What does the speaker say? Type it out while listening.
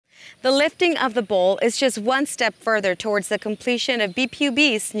The lifting of the bowl is just one step further towards the completion of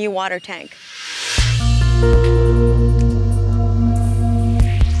BPUB's new water tank.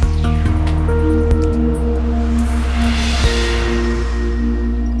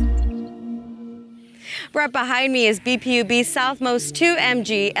 Right behind me is BPUB's Southmost 2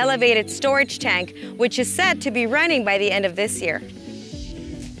 mg elevated storage tank, which is set to be running by the end of this year.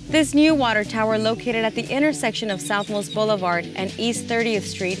 This new water tower, located at the intersection of Southmost Boulevard and East 30th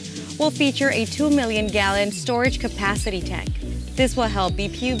Street, will feature a 2 million gallon storage capacity tank. This will help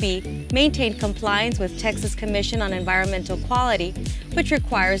BPUB maintain compliance with Texas Commission on Environmental Quality, which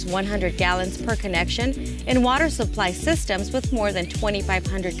requires 100 gallons per connection in water supply systems with more than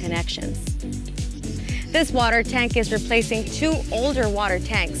 2,500 connections. This water tank is replacing 2 older water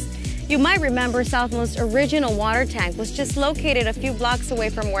tanks. You might remember Southmost's original water tank was just located a few blocks away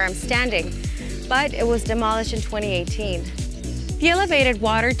from where I'm standing, but it was demolished in 2018. The elevated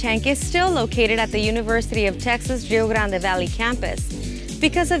water tank is still located at the University of Texas Rio Grande Valley campus.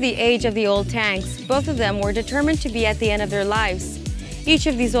 Because of the age of the old tanks, both of them were determined to be at the end of their lives. Each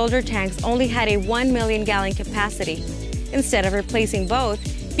of these older tanks only had a 1 million gallon capacity. Instead of replacing both,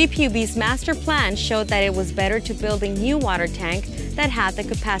 BPUB's master plan showed that it was better to build a new water tank that had the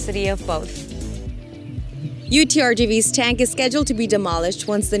capacity of both. UTRGV's tank is scheduled to be demolished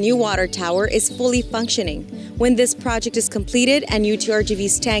once the new water tower is fully functioning. When this project is completed and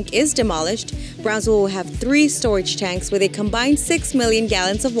UTRGV's tank is demolished, Brownsville will have 3 storage tanks with a combined 6 million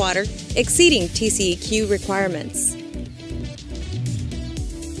gallons of water, exceeding TCEQ requirements.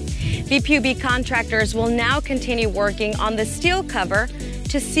 BPUB contractors will now continue working on the steel cover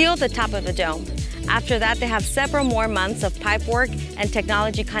to seal the top of the dome. After that, they have several more months of pipe work and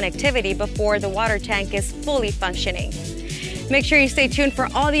technology connectivity before the water tank is fully functioning. Make sure you stay tuned for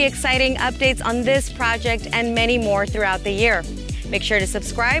all the exciting updates on this project and many more throughout the year. Make sure to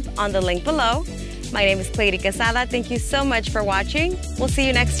subscribe on the link below. My name is Clayton Casada. Thank you so much for watching. We'll see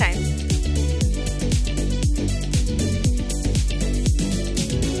you next time.